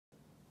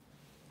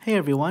Hey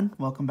everyone,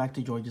 welcome back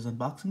to George's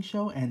Unboxing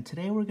Show, and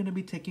today we're going to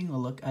be taking a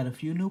look at a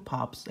few new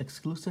pops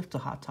exclusive to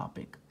Hot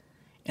Topic.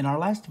 In our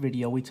last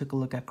video, we took a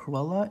look at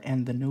Cruella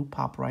and the new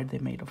pop ride they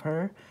made of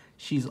her.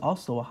 She's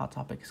also a Hot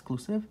Topic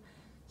exclusive.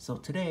 So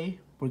today,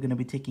 we're going to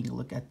be taking a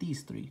look at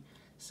these three.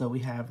 So we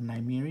have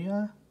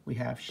Nymeria, we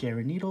have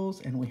Sharon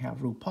Needles, and we have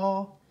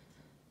Rupaul.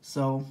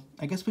 So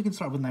I guess we can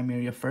start with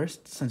Nymeria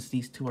first, since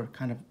these two are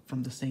kind of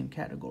from the same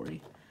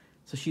category.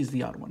 So she's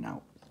the odd one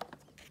out.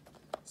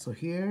 So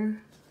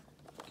here,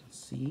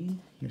 see,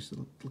 here's a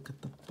look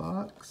at the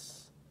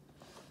box.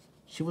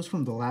 She was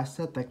from the last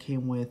set that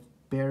came with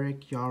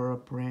Barrick, Yara,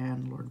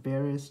 Bran, Lord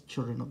Varys,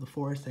 Children of the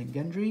Forest, and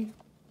Gendry.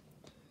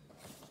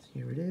 So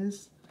here it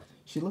is.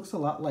 She looks a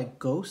lot like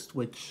Ghost,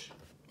 which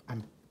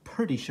I'm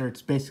pretty sure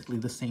it's basically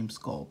the same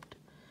sculpt,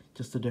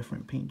 just a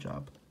different paint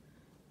job.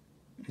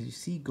 As you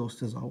see,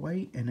 Ghost is all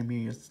white, and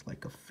Amelia's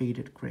like a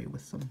faded gray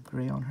with some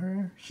gray on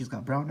her. She's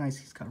got brown eyes,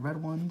 he's got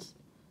red ones.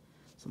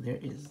 So there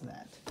is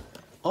that.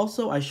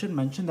 Also, I should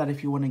mention that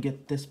if you want to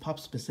get this pop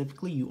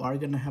specifically, you are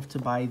going to have to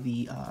buy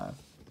the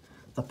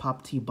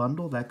Pop Tea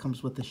bundle that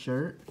comes with the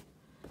shirt.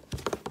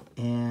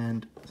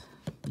 And,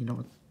 you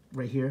know,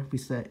 right here,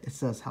 it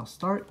says House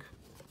Stark.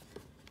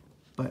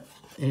 But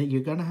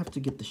you're going to have to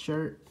get the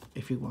shirt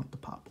if you want the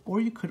pop. Or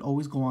you could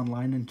always go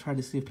online and try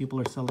to see if people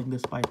are selling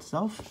this by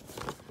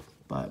itself.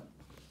 But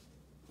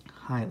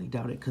highly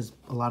doubt it, because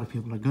a lot of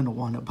people are going to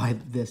want to buy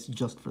this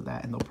just for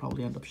that. And they'll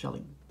probably end up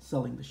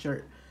selling the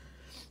shirt.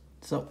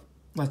 So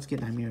let's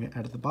get Nymeria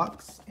out of the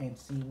box and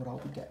see what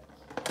all we get.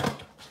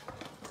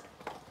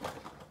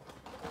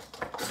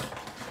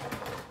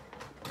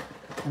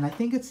 And I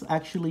think it's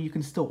actually, you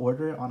can still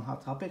order it on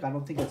Hot Topic. I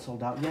don't think it's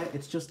sold out yet.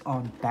 It's just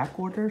on back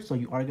order, so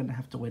you are going to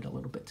have to wait a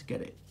little bit to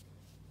get it.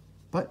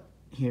 But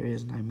here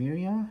is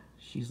Nymeria.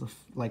 She's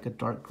like a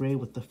dark gray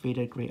with the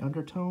faded gray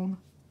undertone.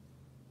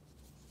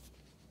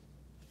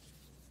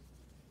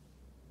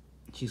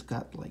 She's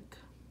got like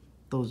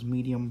those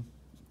medium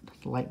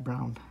light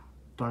brown,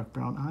 dark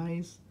brown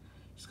eyes.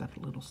 She's got a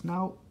little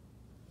snout.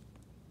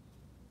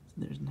 So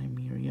there's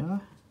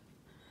Nymeria.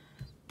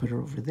 Put her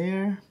over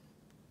there.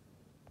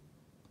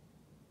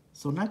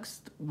 So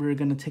next, we're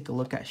going to take a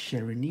look at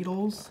Sharon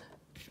Needles.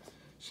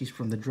 She's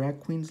from the Drag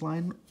Queens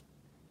line.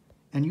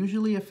 And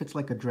usually if it's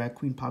like a drag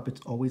queen pop,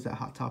 it's always at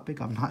Hot Topic.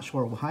 I'm not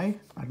sure why.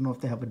 I don't know if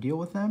they have a deal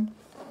with them.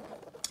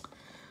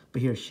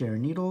 But here's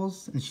Sharon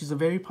Needles. And she's a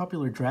very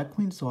popular drag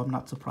queen, so I'm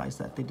not surprised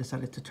that they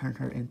decided to turn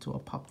her into a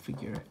pop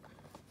figure.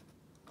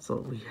 So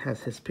we have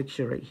his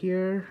picture right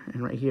here.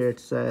 And right here it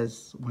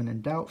says, when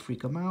in doubt,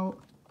 freak 'em out.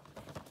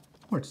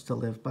 Words to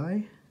live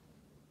by.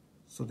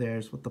 So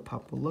there's what the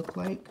pop will look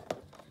like.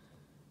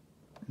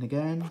 And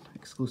again,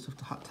 exclusive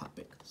to Hot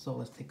Topic. So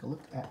let's take a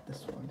look at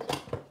this one.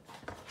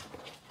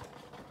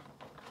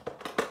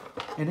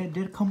 And it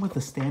did come with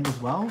a stand as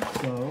well,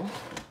 so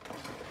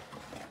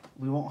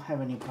we won't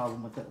have any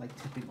problem with it like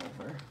tipping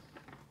over.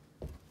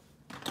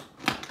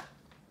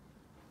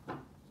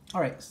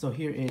 Alright, so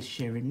here is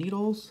Sharon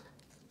Needles.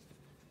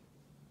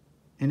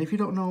 And if you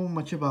don't know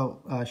much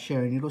about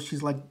Sharon Needles,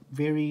 she's like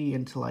very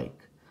into like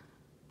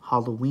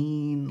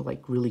Halloween,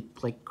 like really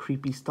like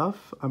creepy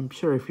stuff. I'm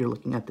sure if you're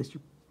looking at this, you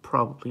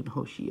probably know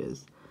who she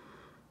is.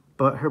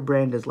 But her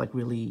brand is like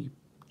really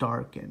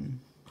dark and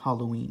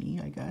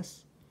Halloween-y, I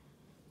guess.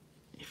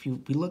 If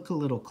we look a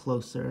little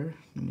closer,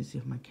 let me see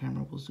if my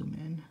camera will zoom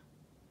in.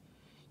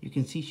 You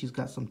can see she's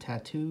got some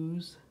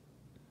tattoos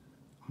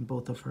on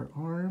both of her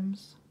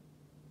arms.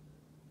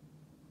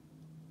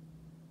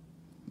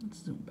 Let's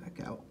zoom back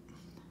out.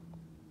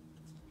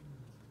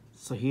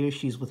 So here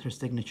she's with her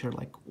signature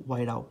like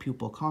white out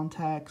pupil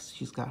contacts.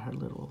 She's got her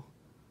little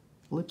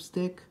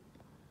lipstick.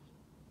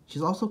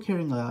 She's also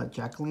carrying a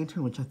jack-o'-lantern,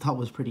 which I thought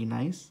was pretty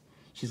nice.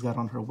 She's got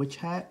on her witch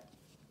hat.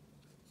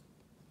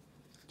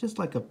 Just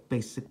like a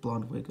basic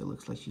blonde wig it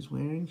looks like she's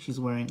wearing.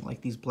 She's wearing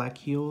like these black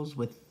heels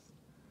with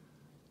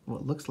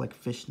what looks like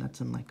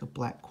fishnets and like a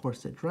black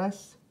corset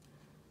dress.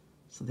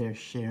 So there's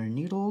Sharon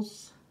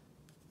Needles.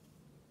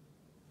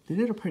 They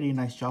did a pretty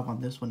nice job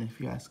on this one if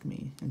you ask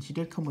me. And she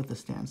did come with a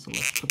stand, so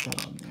let's put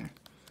that on there.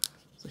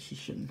 So she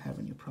shouldn't have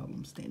any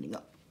problem standing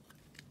up.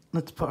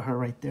 Let's put her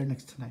right there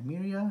next to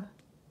Nymeria.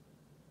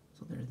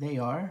 So there they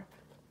are.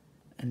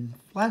 And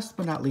last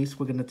but not least,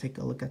 we're going to take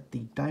a look at the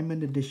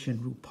Diamond Edition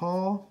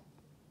Rupaul.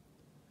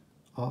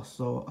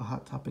 Also a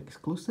Hot Topic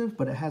exclusive,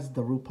 but it has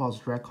the Rupaul's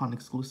DragCon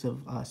exclusive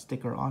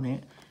sticker on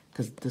it,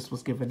 because this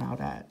was given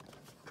out at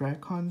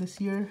DragCon this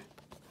year.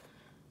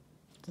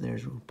 So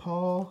there's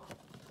Rupaul.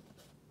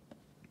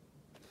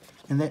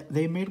 And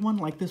they made one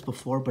like this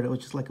before, but it was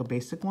just like a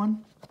basic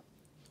one,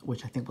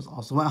 which I think was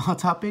also a Hot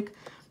Topic.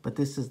 But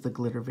this is the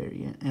glitter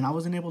variant. And I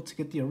wasn't able to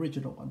get the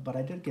original one, but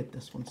I did get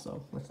this one.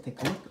 So let's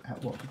take a look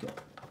at what we get.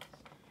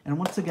 And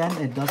once again,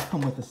 it does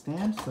come with a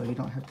stand, so you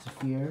don't have to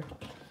fear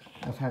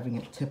of having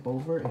it tip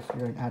over if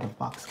you're an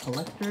out-of-box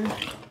collector.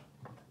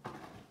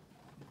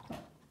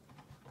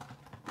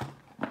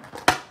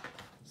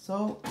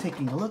 So,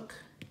 taking a look.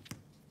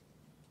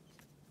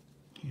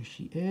 Here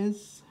she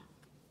is.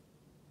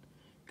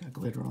 Got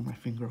glitter on my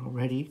finger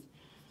already.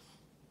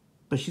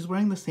 But she's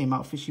wearing the same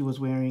outfit she was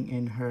wearing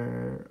in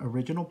her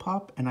original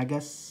pop, and I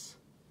guess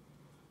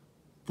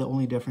the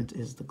only difference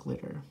is the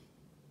glitter.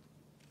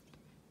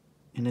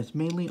 And it's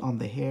mainly on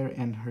the hair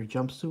and her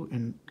jumpsuit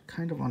and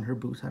kind of on her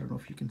boots. I don't know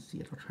if you can see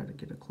it. I'll try to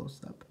get a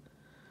close-up.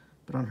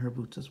 But on her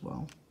boots as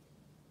well.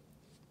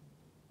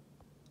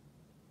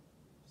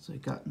 So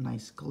it got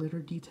nice glitter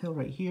detail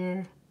right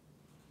here.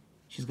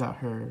 She's got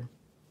her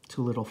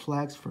 2 little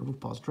flags for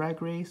RuPaul's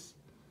Drag Race.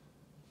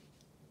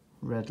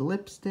 Red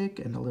lipstick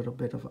and a little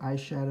bit of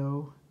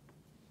eyeshadow.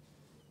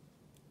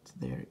 So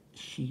there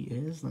she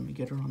is. Let me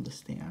get her on the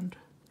stand.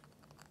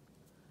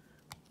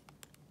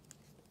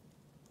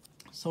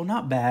 So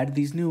not bad.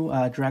 These new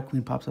drag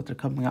queen pops that they're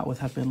coming out with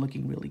have been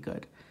looking really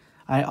good.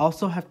 I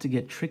also have to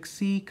get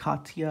Trixie,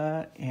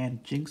 Katya,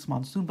 and Jinx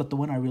Monsoon, but the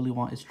one I really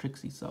want is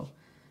Trixie, so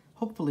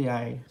hopefully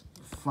I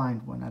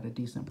find one at a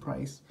decent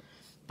price.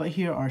 But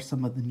here are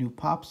some of the new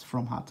pops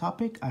from Hot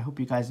Topic. I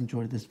hope you guys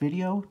enjoyed this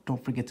video.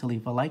 Don't forget to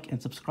leave a like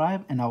and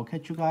subscribe, and I will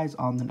catch you guys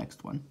on the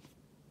next one.